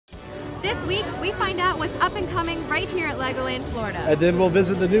This week, we find out what's up and coming right here at Legoland Florida. And then we'll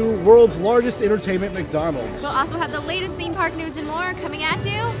visit the new world's largest entertainment McDonald's. We'll also have the latest theme park news and more coming at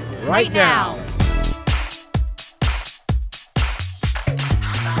you right now.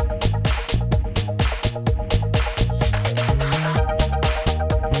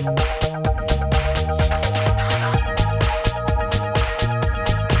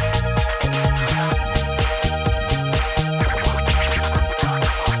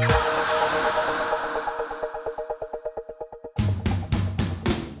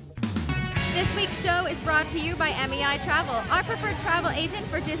 This week's show is brought to you by MEI Travel, our preferred travel agent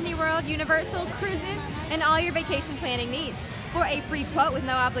for Disney World, Universal, cruises, and all your vacation planning needs. For a free quote with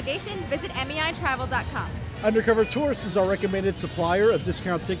no obligation, visit MEItravel.com. Undercover Tourist is our recommended supplier of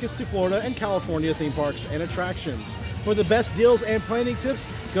discount tickets to Florida and California theme parks and attractions. For the best deals and planning tips,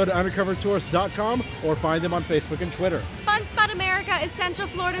 go to undercovertourist.com or find them on Facebook and Twitter. Fun Spot America is Central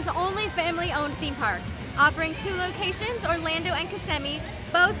Florida's only family-owned theme park. Offering 2 locations, Orlando and Kissimmee,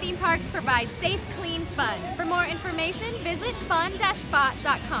 both theme parks provide safe, clean fun. For more information, visit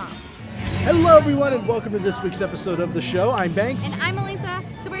fun-spot.com. Hello everyone and welcome to this week's episode of the show. I'm Banks. And I'm Elisa.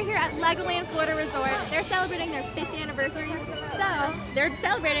 So we're here at Legoland Florida Resort. They're celebrating their 5th anniversary. So they're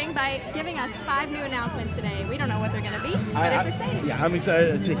celebrating by giving us 5 new announcements today. We don't know what they're going to be, but it's exciting. Yeah, I'm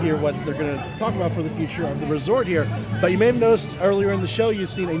excited to hear what they're going to talk about for the future of the resort here. But you may have noticed earlier in the show you've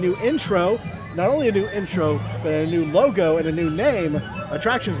seen a new intro. Not only a new intro, but a new logo and a new name,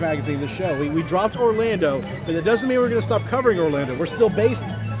 Attractions Magazine, the show. We dropped Orlando, but that doesn't mean we're going to stop covering Orlando. We're still based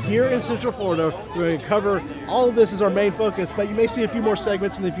here in Central Florida. We're going to cover all of this as our main focus, but you may see a few more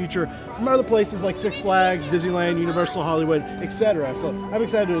segments in the future from other places like Six Flags, Disneyland, Universal, Hollywood, etc. So I'm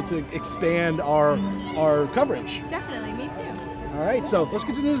excited to expand our coverage. Definitely, me too. All right, so let's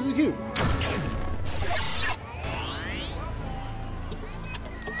get to news as a cue.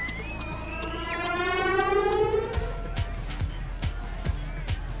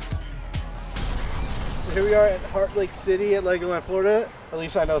 Here we are at Heart Lake City at Legoland, Florida. At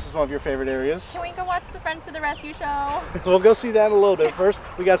least I know this is one of your favorite areas. Can we go watch the Friends to the Rescue show? We'll go see that in a little bit. First,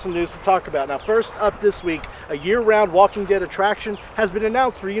 we got some news to talk about. Now, first up this week, a year-round Walking Dead attraction has been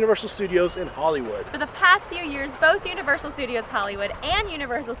announced for Universal Studios in Hollywood. For the past few years, both Universal Studios Hollywood and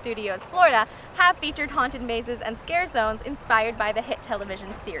Universal Studios Florida have featured haunted mazes and scare zones inspired by the hit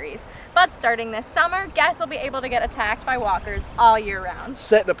television series. But starting this summer, guests will be able to get attacked by walkers all year round.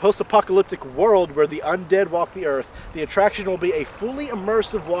 Set in a post-apocalyptic world where the undead walk the earth, the attraction will be a fully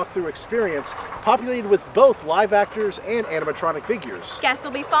immersive walkthrough experience populated with both live actors and animatronic figures. Guests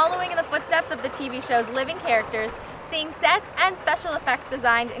will be following in the footsteps of the TV show's living characters, seeing sets and special effects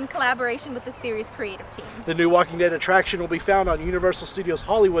designed in collaboration with the series' creative team. The new Walking Dead attraction will be found on Universal Studios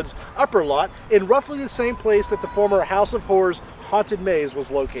Hollywood's upper lot in roughly the same place that the former House of Horrors haunted maze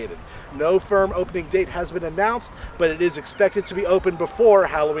was located. No firm opening date has been announced, but it is expected to be open before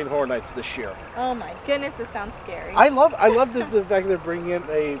Halloween Horror Nights this year. Oh my goodness, this sounds scary. I love the fact that they're bringing in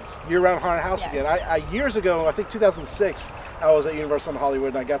a year-round haunted house again. Years ago, I think 2006, I was at Universal in Hollywood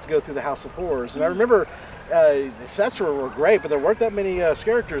and I got to go through the House of Horrors. And I remember the sets were great, but there weren't that many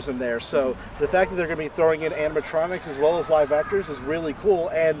characters in there. So the fact that they're going to be throwing in animatronics as well as live actors is really cool.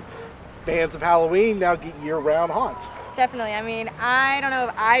 And fans of Halloween now get year-round haunt. Definitely. I mean, I don't know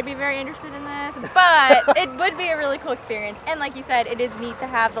if I'd be very interested in this, but it would be a really cool experience. And like you said, it is neat to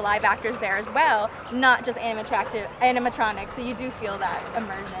have the live actors there as well, not just animatronic, so you do feel that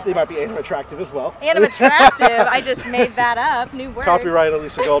immersion. They might be animattractive as well. Animattractive, I just made that up, new word. Copyright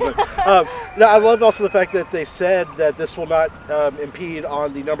Elisa Goldman. Now, I love also the fact that they said that this will not impede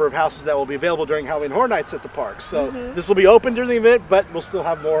on the number of houses that will be available during Halloween Horror Nights at the park. So this will be open during the event, but we'll still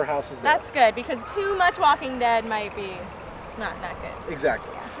have more houses there. That's good, because too much Walking Dead might be not good.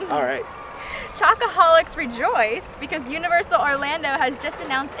 Exactly. Yeah. All right. Chocoholics rejoice because Universal Orlando has just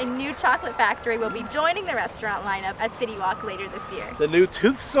announced a new chocolate factory will be joining the restaurant lineup at CityWalk later this year. The new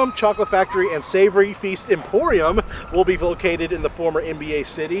Toothsome Chocolate Factory and Savory Feast Emporium will be located in the former NBA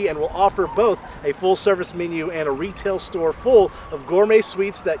City and will offer both a full-service menu and a retail store full of gourmet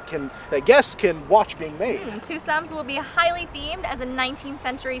sweets that guests can watch being made. Tootsome's will be highly themed as a 19th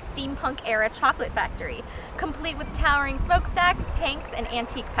century steampunk-era chocolate factory, complete with towering smokestacks, tanks, and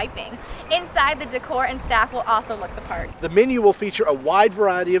antique piping. Inside, the decor and staff will also look the part. The menu will feature a wide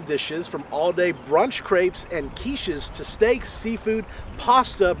variety of dishes from all-day brunch crepes and quiches to steaks, seafood,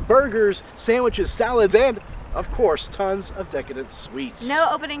 pasta, burgers, sandwiches, salads, and of course, tons of decadent sweets. No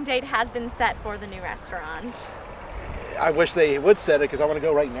opening date has been set for the new restaurant. I wish they would set it because I want to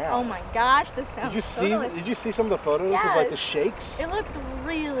go right now. Oh my gosh, this sounds so delicious. Did you see some of the photos of like the shakes? It looks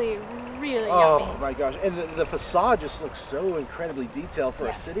really, really Oh yummy. my gosh, and the facade just looks so incredibly detailed for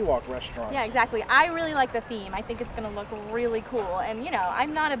a CityWalk restaurant. Yeah, exactly. I really like the theme. I think it's going to look really cool. And you know,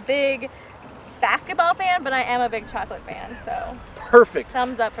 I'm not a big basketball fan, but I am a big chocolate fan, so Perfect.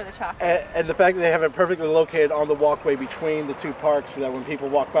 thumbs up for the chocolate. And the fact that they have it perfectly located on the walkway between the two parks, so that when people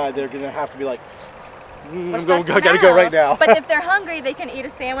walk by, they're going to have to be like, I gotta go right now. But if they're hungry, they can eat a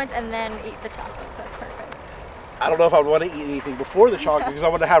sandwich and then eat the chocolate. So that's perfect. I don't know if I would want to eat anything before the chocolate because I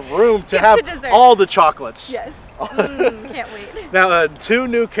want to have room to Skip have to dessert. all the chocolates. Yes. Can't wait. Now, 2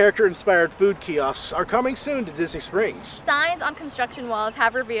 new character-inspired food kiosks are coming soon to Disney Springs. Signs on construction walls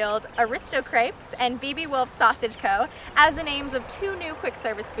have revealed Aristo Crepes and BB Wolf Sausage Co. as the names of 2 new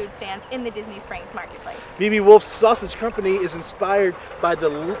quick-service food stands in the Disney Springs marketplace. BB Wolf's Sausage Company is inspired by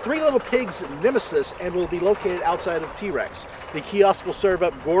the Three Little Pigs nemesis and will be located outside of T-Rex. The kiosk will serve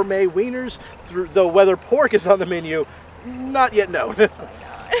up gourmet wieners, though whether pork is on the menu, not yet known.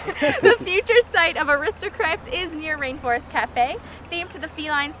 The future site of Aristocrats is near Rainforest Cafe. Themed to the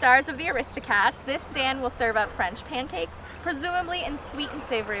feline stars of the Aristocats, this stand will serve up French pancakes, presumably in sweet and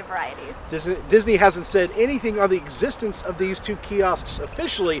savory varieties. Disney hasn't said anything on the existence of these 2 kiosks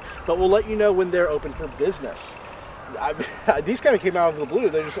officially, but we'll let you know when they're open for business. These kind of came out of the blue.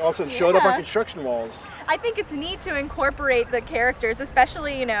 They just all of a sudden showed up on construction walls. I think it's neat to incorporate the characters,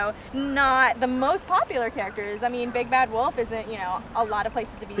 especially, you know, not the most popular characters. I mean, Big Bad Wolf isn't, you know, a lot of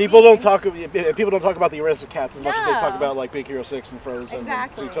places to be People seen. don't talk about the Aristocats as much as they talk about like Big Hero 6 and Frozen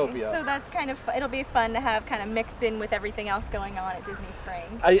and Zootopia. So that's kind of, it'll be fun to have kind of mixed in with everything else going on at Disney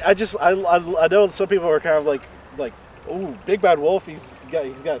Springs. I know some people are kind of like, oh, Big Bad Wolf, he's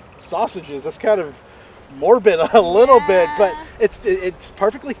got sausages. That's kind of morbid a little bit, but it's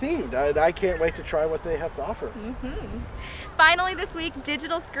perfectly themed, and I can't wait to try what they have to offer. Finally this week,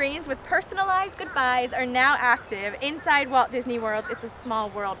 digital screens with personalized goodbyes are now active inside Walt Disney World's It's a Small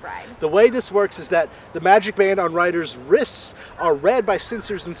World ride. The way this works is that the magic band on riders' wrists are read by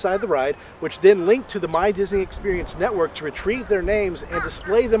sensors inside the ride, which then link to the My Disney Experience network to retrieve their names and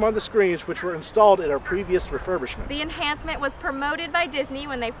display them on the screens, which were installed in our previous refurbishment. The enhancement was promoted by Disney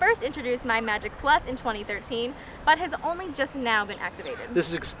when they first introduced My Magic Plus in 2013, but has only just now been activated. This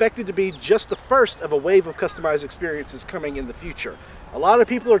is expected to be just the first of a wave of customized experiences coming in the future. A lot of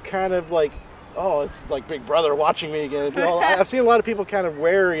people are kind of like, oh, it's like Big Brother watching me again. I've seen a lot of people kind of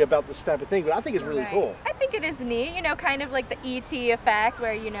wary about this type of thing, but I think it's really cool. I think it is neat, you know, kind of like the E.T. effect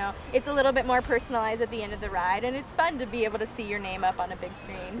where, you know, it's a little bit more personalized at the end of the ride, and it's fun to be able to see your name up on a big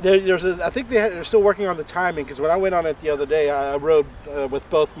screen. I think they're still working on the timing, because when I went on it the other day, I rode with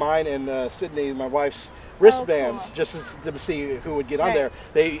both mine and Sydney, my wife's, wristbands, just to see who would get on there.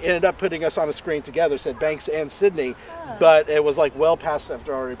 They ended up putting us on a screen together, said Banks and Sydney, but it was like well past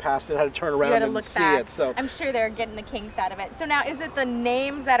after I already passed it. I had to turn around and see it. So I'm sure they're getting the kinks out of it. So now, is it the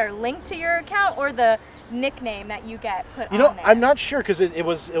names that are linked to your account or the nickname that you get put on there? I'm not sure, because it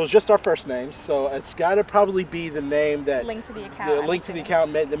was just our first names, so it's got to probably be the name that linked to the account. The link to the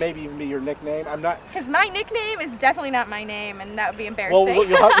account that maybe even be your nickname. I'm not, because my nickname is definitely not my name, and that would be embarrassing. Well,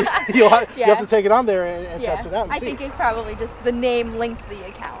 you'll have to take it on there and test it out and see. I think it's probably just the name linked to the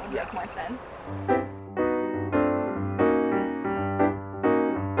account would make more sense.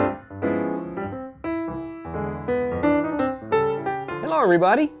 Hello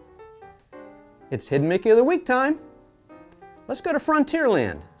everybody, it's Hidden Mickey of the Week time. Let's go to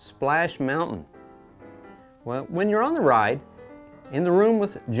Frontierland, Splash Mountain. Well, when you're on the ride, in the room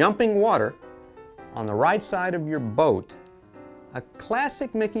with jumping water, on the right side of your boat, a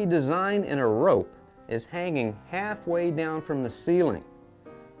classic Mickey design in a rope is hanging halfway down from the ceiling.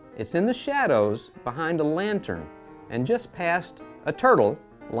 It's in the shadows behind a lantern and just past a turtle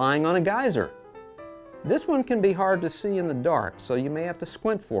lying on a geyser. This one can be hard to see in the dark, so you may have to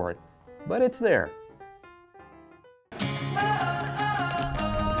squint for it, but it's there.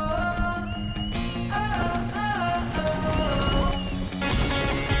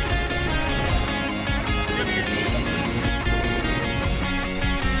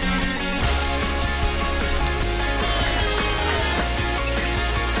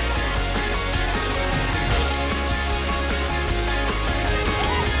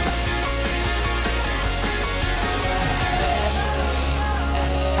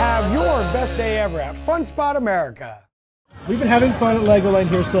 Have your best day ever at Fun Spot America. We've been having fun at Legoland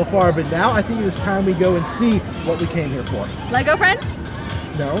here so far, but now I think it's time we go and see what we came here for. Lego friends?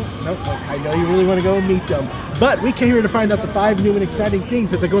 No, I know you really want to go and meet them, but we came here to find out the 5 new and exciting things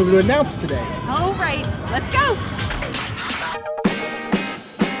that they're going to announce today. All right, let's go.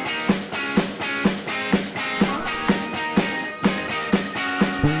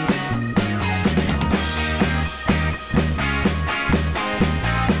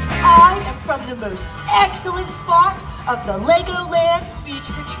 I excellent spot of the Legoland Beach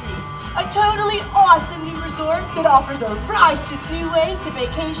Retreat. A totally awesome new resort that offers a righteous new way to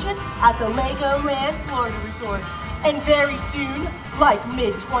vacation at the Legoland Florida Resort. And very soon, like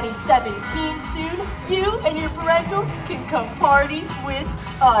mid-2017 soon, you and your parentals can come party with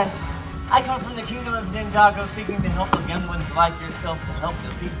us. I come from the kingdom of Ninjago, seeking to help the young ones like yourself to help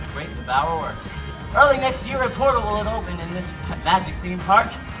defeat the great devourer. Early next year, a portal will open in this magic theme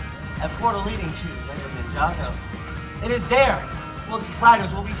park, a portal leading to Lego Ninjago. It is there. Well,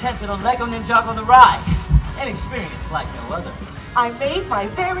 riders will be tested on Lego Ninjago the ride, an experience like no other. I made my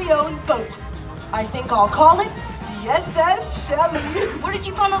very own boat. I think I'll call it the SS Shelly. Where did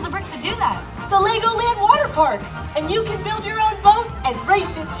you find all the bricks to do that? The Legoland Water Park. And you can build your own boat and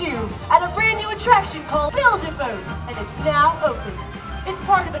race it too at a brand new attraction called Build a Boat, and it's now open. It's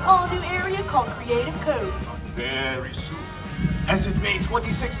part of an all-new area called Creative Code. Very soon, as in May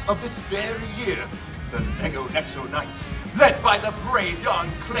 26th of this very year, the Lego Nexo Knights, led by the brave young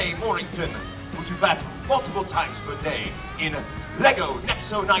Clay Morrington, will do battle multiple times per day in Lego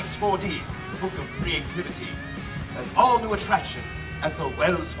Nexo Knights 4D, Book of Creativity, an all-new attraction at the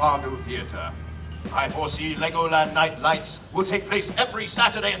Wells Fargo Theater. I foresee Legoland Night Lights will take place every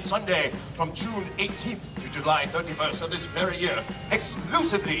Saturday and Sunday from June 18th to July 31st of this very year,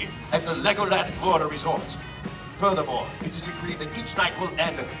 exclusively at the Legoland Florida Resort. Furthermore, it is agreed that each night will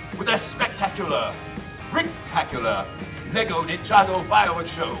end with a spectacular, Ricktacular Lego Ninjago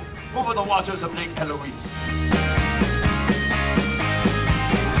fireworks show over the waters of Lake Eloise.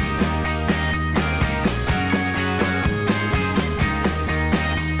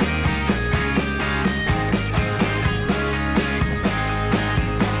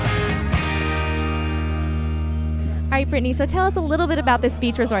 All right, Brittany, so tell us a little bit about this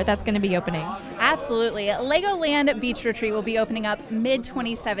beach resort that's going to be opening. Absolutely. Legoland Beach Retreat will be opening up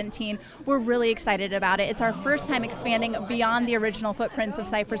mid-2017. We're really excited about it. It's our first time expanding beyond the original footprints of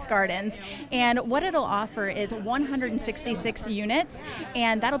Cypress Gardens. And what it'll offer is 166 units,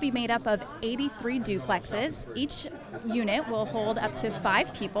 and that'll be made up of 83 duplexes. Each unit will hold up to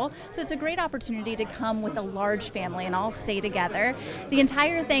 5 people, so it's a great opportunity to come with a large family and all stay together. The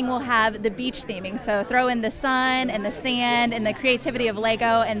entire thing will have the beach theming, so throw in the sun and the sand and the creativity of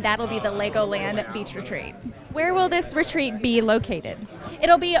Lego, and that'll be the Legoland Beach Retreat. Where will this retreat be located?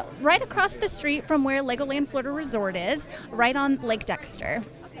 It'll be right across the street from where Legoland Florida Resort is, right on Lake Dexter.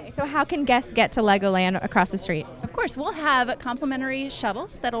 Okay, so how can guests get to Legoland across the street? Of course, we'll have complimentary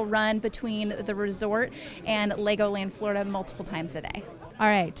shuttles that'll run between the resort and Legoland Florida multiple times a day. All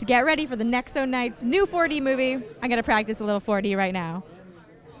right, to get ready for the Nexo Knights new 4D movie, I'm going to practice a little 4D right now.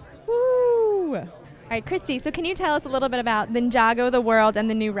 Woo! All right, Christy, so can you tell us a little bit about Ninjago the World and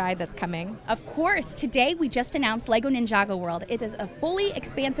the new ride that's coming? Of course. Today we just announced Lego Ninjago World. It is a fully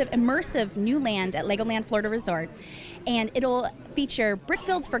expansive, immersive new land at Legoland Florida Resort. And it'll feature brick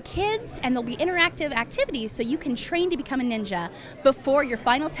builds for kids, and there'll be interactive activities so you can train to become a ninja before your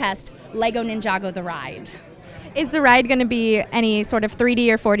final test, Lego Ninjago the Ride. Is the ride going to be any sort of 3D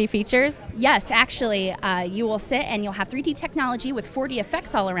or 4D features? Yes, actually, you will sit and you'll have 3D technology with 4D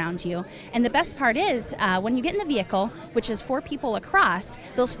effects all around you. And the best part is, when you get in the vehicle, which is 4 people across,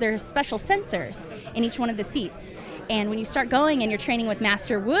 there's special sensors in each one of the seats. And when you start going and you're training with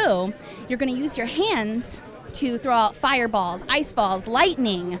Master Wu, you're going to use your hands to throw out fireballs, ice balls,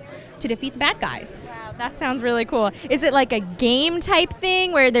 lightning to defeat the bad guys. Wow, that sounds really cool. Is it like a game type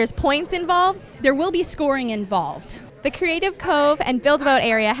thing where there's points involved? There will be scoring involved. The Creative Cove and Build-A-Boat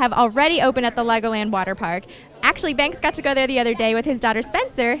area have already opened at the Legoland Water Park. Actually, Banks got to go there the other day with his daughter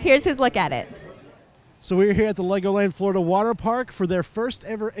Spencer. Here's his look at it. So we're here at the Legoland Florida Water Park for their first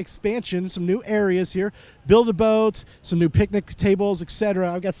ever expansion, some new areas here, Build-A-Boat, some new picnic tables,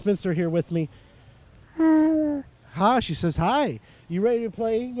 etc. I've got Spencer here with me. Hi, she says hi. You ready to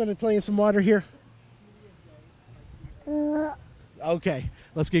play? You want to play in some water here? Okay,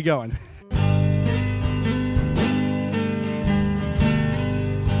 let's get going.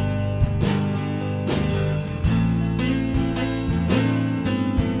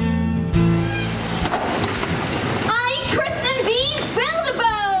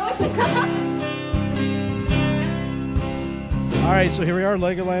 All right, so here we are,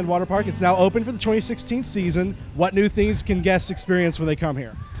 Legoland Water Park. It's now open for the 2016 season. What new things can guests experience when they come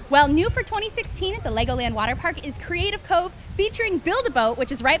here? Well, new for 2016 at the Legoland Water Park is Creative Cove featuring Build-A-Boat,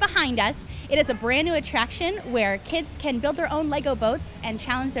 which is right behind us. It is a brand new attraction where kids can build their own Lego boats and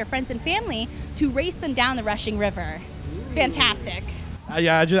challenge their friends and family to race them down the rushing river. It's fantastic.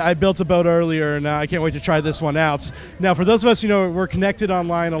 Yeah, I built a boat earlier, and I can't wait to try this one out. Now, for those of us, we're connected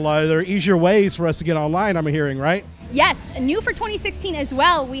online a lot. There are easier ways for us to get online, I'm hearing, right? Yes, new for 2016 as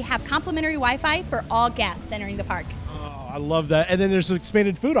well. We have complimentary Wi-Fi for all guests entering the park. Oh, I love that. And then there's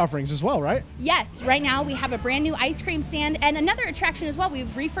expanded food offerings as well, right? Yes, right now we have a brand new ice cream stand and another attraction as well. We've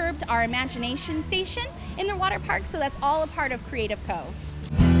refurbed our Imagination Station in the water park, so that's all a part of Creative Cove.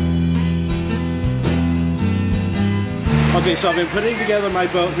 Okay, so I've been putting together my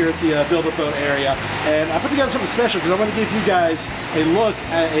boat here at the Build-A-Boat area, and I put together something special because I want to give you guys a look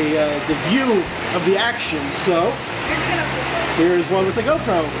at the view of the action. So, here's one with the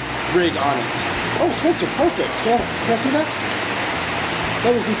GoPro rig on it. Oh, Spencer, perfect. Can I see that?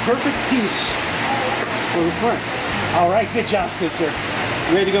 That is the perfect piece for the front. All right, good job, Spencer.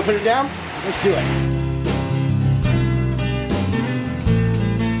 You ready to go put it down? Let's do it.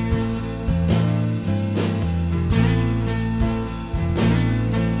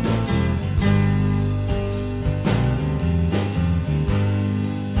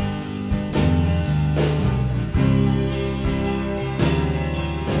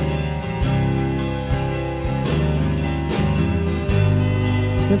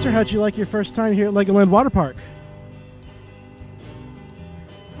 Spencer, how'd you like your first time here at Legoland Water Park?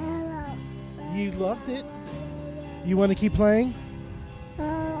 You loved it? You want to keep playing?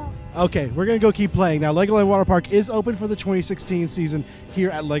 Okay, we're going to go keep playing. Now, Legoland Water Park is open for the 2016 season here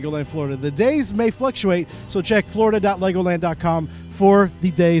at Legoland Florida. The days may fluctuate, so check florida.legoland.com for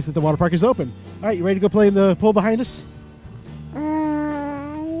the days that the water park is open. All right, you ready to go play in the pool behind us?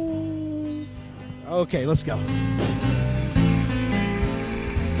 Okay, let's go.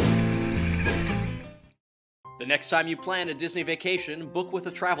 The next time you plan a Disney vacation, book with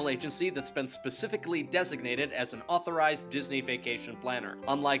a travel agency that's been specifically designated as an authorized Disney vacation planner.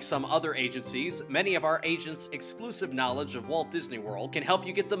 Unlike some other agencies, many of our agents' exclusive knowledge of Walt Disney World can help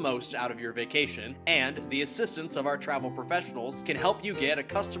you get the most out of your vacation, and the assistance of our travel professionals can help you get a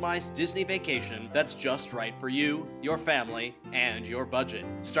customized Disney vacation that's just right for you, your family, and your budget.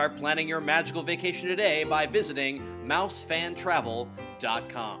 Start planning your magical vacation today by visiting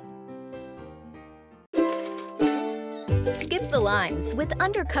mousefantravel.com. Skip the lines with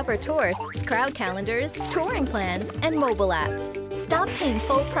undercover tourists, crowd calendars, touring plans, and mobile apps. Stop paying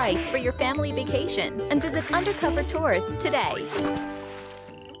full price for your family vacation and visit Undercover Tours today.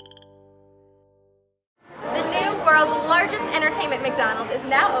 The new world's largest entertainment McDonald's is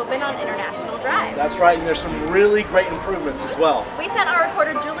now open on International Drive. That's right, and there's some really great improvements as well. We sent our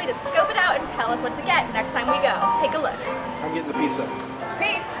reporter Julie to scope it out and tell us what to get next time we go. Take a look. I'm getting the pizza.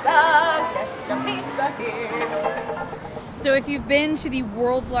 Pizza! Get your pizza here. So if you've been to the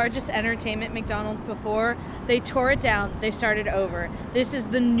world's largest entertainment McDonald's before, they tore it down, they started over. This is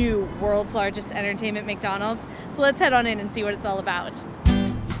the new world's largest entertainment McDonald's. So let's head on in and see what it's all about.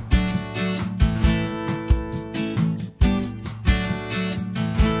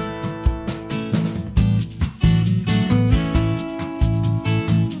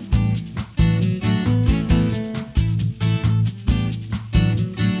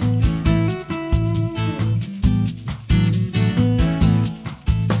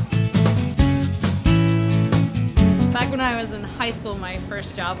 When I was in high school, my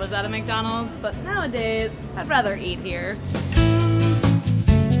first job was at a McDonald's, but nowadays, I'd rather eat here.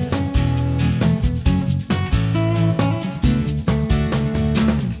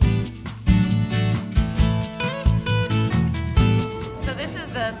 So this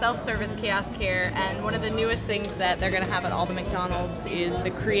is the self-service kiosk here, and one of the newest things that they're going to have at all the McDonald's is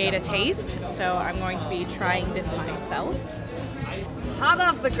the Create a Taste. So I'm going to be trying this myself. Hot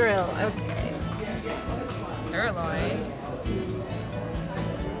off the grill, okay. Sirloin.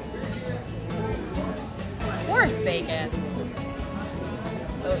 Horse bacon.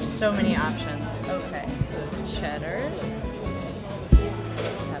 Oh, so many options. Okay. Cheddar.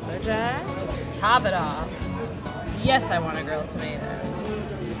 Pepper jack. Top it off. Yes, I want a grilled tomato.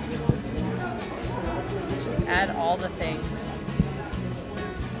 Just add all the things.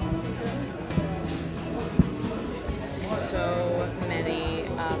 So many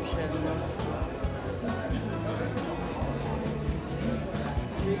options.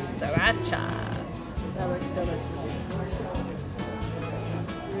 Sriracha. That looks delicious.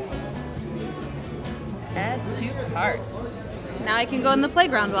 Add 2 carts. Now I can go in the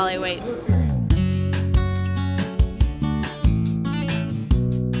playground while I wait. I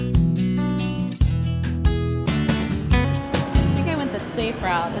think I went the safe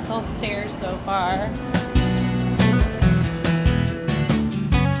route. It's all stairs so far.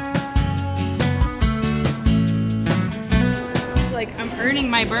 It's like I'm earning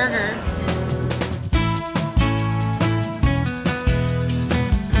my burger.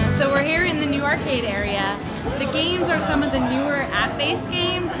 So we're here in the New arcade area. The games are some of the newer app-based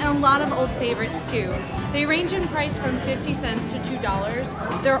games and a lot of old favorites too. They range in price from 50 cents to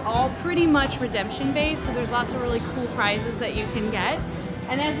 $2. They're all pretty much redemption based, so there's lots of really cool prizes that you can get.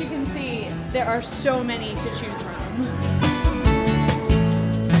 And as you can see, there are so many to choose from.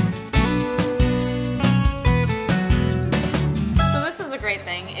 Great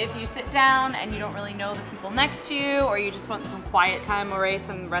thing. If you sit down and you don't really know the people next to you, or you just want some quiet time away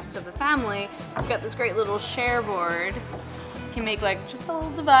from the rest of the family, I've got this great little share board. You can make like just a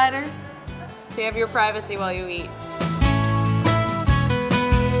little divider so you have your privacy while you eat.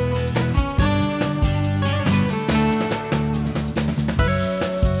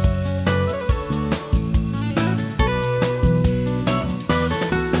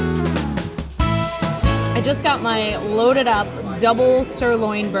 I just got my loaded up double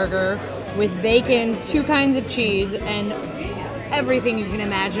sirloin burger with bacon, 2 kinds of cheese, and everything you can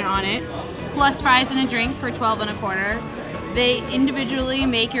imagine on it, plus fries and a drink for $12.25. They individually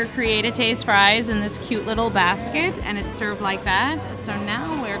make your Create a Taste fries in this cute little basket, and it's served like that. So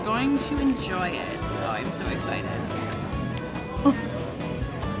now we're going to enjoy it. Oh, I'm so excited.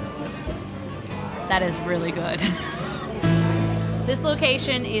 That is really good. This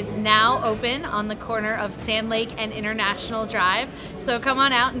location is now open on the corner of Sand Lake and International Drive, so come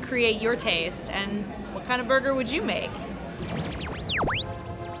on out and create your taste. And what kind of burger would you make?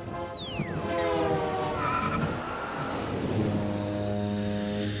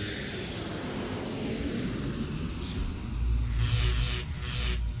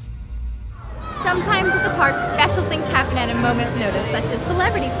 Sometimes at the park, special things happen at a moment's notice, such as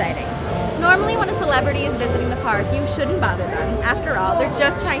celebrity sightings. Normally when a celebrity is visiting the park, you shouldn't bother them. After all, they're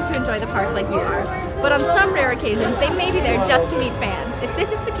just trying to enjoy the park like you are. But on some rare occasions, they may be there just to meet fans. If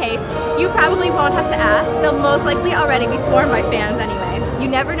this is the case, you probably won't have to ask. They'll most likely already be swarmed by fans anyway. You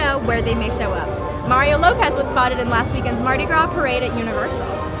never know where they may show up. Mario Lopez was spotted in last weekend's Mardi Gras parade at Universal.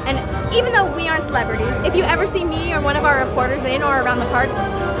 And even though we aren't celebrities, if you ever see me or one of our reporters in or around the parks,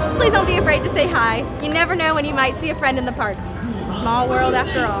 please don't be afraid to say hi. You never know when you might see a friend in the parks. It's a small world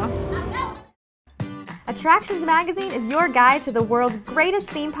after all. Attractions Magazine is your guide to the world's greatest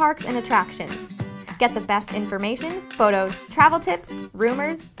theme parks and attractions. Get the best information, photos, travel tips,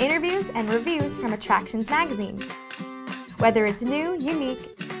 rumors, interviews, and reviews from Attractions Magazine. Whether it's new,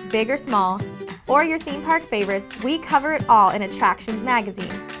 unique, big or small, or your theme park favorites, we cover it all in Attractions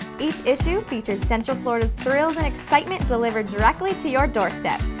Magazine. Each issue features Central Florida's thrills and excitement delivered directly to your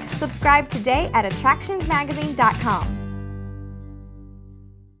doorstep. Subscribe today at attractionsmagazine.com.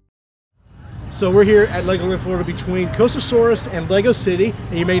 So we're here at Legoland Florida between Coastosaurus and Lego City,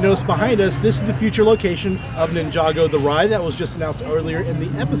 and you may notice behind us, this is the future location of Ninjago the ride that was just announced earlier in the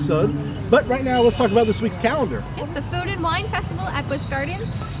episode. But right now, let's talk about this week's calendar. The Food and Wine Festival at Busch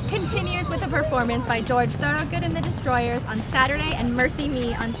Gardens continues with a performance by George Thorogood and the Destroyers on Saturday and Mercy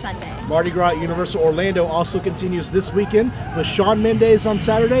Me on Sunday. Mardi Gras at Universal Orlando also continues this weekend with Shawn Mendes on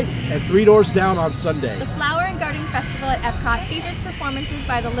Saturday and Three Doors Down on Sunday. The Flower and Garden Festival at Epcot features performances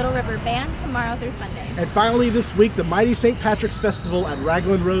by the Little River Band tomorrow through Sunday. And finally this week, the Mighty St. Patrick's Festival at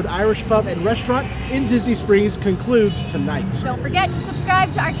Raglan Road Irish Pub and Restaurant in Disney Springs concludes tonight. Don't forget to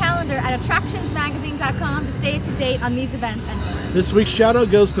subscribe to our calendar at attractionsmagazine.com to stay up to date on these events and more. This week's shout out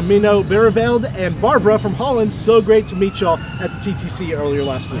goes to Mino Bereveld and Barbara from Holland. So great to meet y'all at the TTC earlier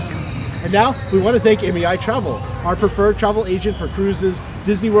last week. And now we want to thank MEI Travel, our preferred travel agent for cruises,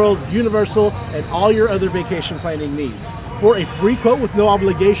 Disney World, Universal, and all your other vacation planning needs. For a free quote with no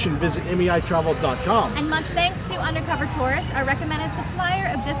obligation, visit MEItravel.com. And much thanks to Undercover Tourist, our recommended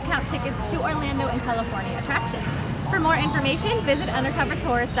supplier of discount tickets to Orlando and California attractions. For more information, visit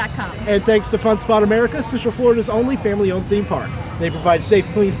undercovertourist.com. And thanks to Fun Spot America, Central Florida's only family-owned theme park. They provide safe,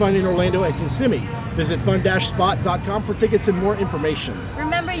 clean fun in Orlando and Kissimmee. Visit fun-spot.com for tickets and more information.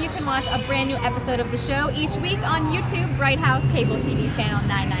 Remember, you can watch a brand new episode of the show each week on YouTube, Bright House Cable TV Channel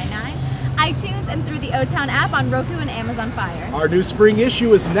 999, iTunes, and through the O-Town app on Roku and Amazon Fire. Our new spring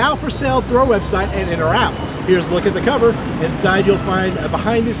issue is now for sale through our website and in our app. Here's a look at the cover. Inside you'll find a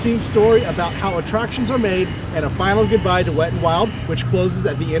behind-the-scenes story about how attractions are made and a final goodbye to Wet n Wild, which closes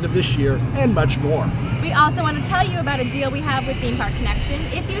at the end of this year, and much more. We also want to tell you about a deal we have with Theme Park Connection.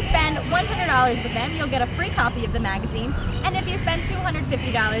 If you spend $100 with them, you'll get a free copy of the magazine. And if you spend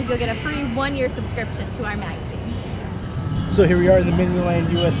 $250, you'll get a free 1-year subscription to our magazine. So here we are in the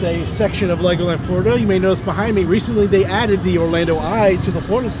Miniland USA section of Legoland Florida. You may notice behind me, recently they added the Orlando Eye to the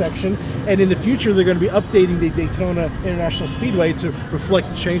Florida section, and in the future they're going to be updating the Daytona International Speedway to reflect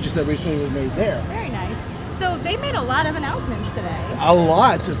the changes that recently were made there. Very nice. So they made a lot of announcements today. A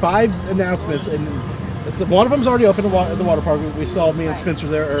lot, 5 announcements, and one of them's already open at the water park. We saw me and Spencer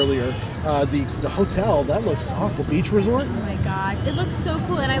there earlier. The hotel, that looks awesome. The beach resort. Oh my gosh, it looks so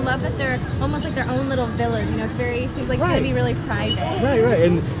cool, and I love that they're almost like their own little villas. You know, it seems like it's gonna be really private. Right.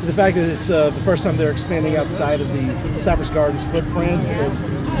 And the fact that it's the first time they're expanding outside of the Cypress Gardens footprints,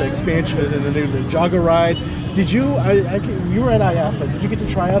 and just the expansion and the new Ninjago ride. Did you? You were at IAPA. Did you get to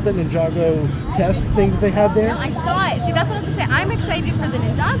try out that Ninjago test thing that they had there? No, I saw it. See, that's what I was gonna say. I'm excited for the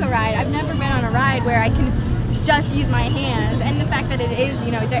Ninjago ride. I've never been on a ride where I can just use my hands, and the fact that it is,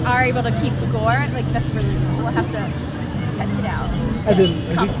 you know, they are able to keep score, like that's really cool. We'll have to test it out. And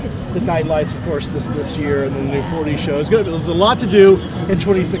then the night lights, of course, this year, and then the new 4D show. There's a lot to do in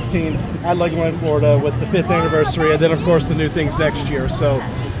 2016 at Legoland Florida with the 5th anniversary, and then of course the new things next year. So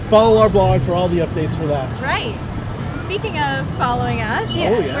follow our blog for all the updates for that. Right. Speaking of following us,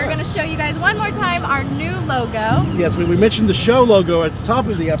 we're going to show you guys one more time our new logo. Yes, we mentioned the show logo at the top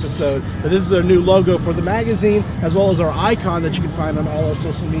of the episode, but this is our new logo for the magazine, as well as our icon that you can find on all our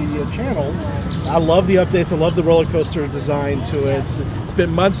social media channels. I love the updates. I love the roller coaster design to it. It's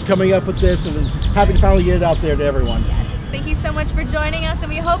been months coming up with this, and happy to finally get it out there to everyone. Yes. Thank you so much for joining us, and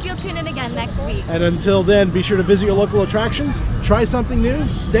we hope you'll tune in again next week. And until then, be sure to visit your local attractions, try something new,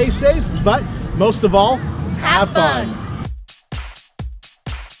 stay safe, but most of all, have fun.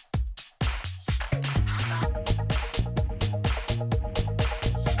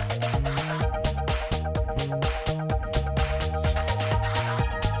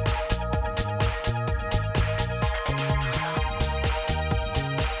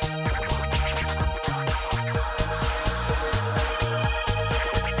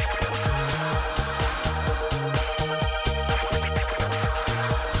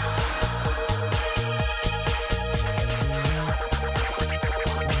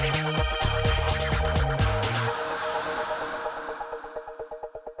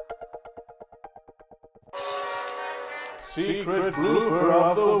 Secret blooper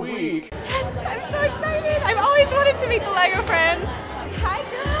of the week. Yes, I'm so excited. I've always wanted to meet the Lego friends. Hi,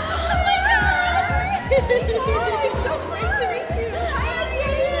 girls. Oh my gosh. It's so great.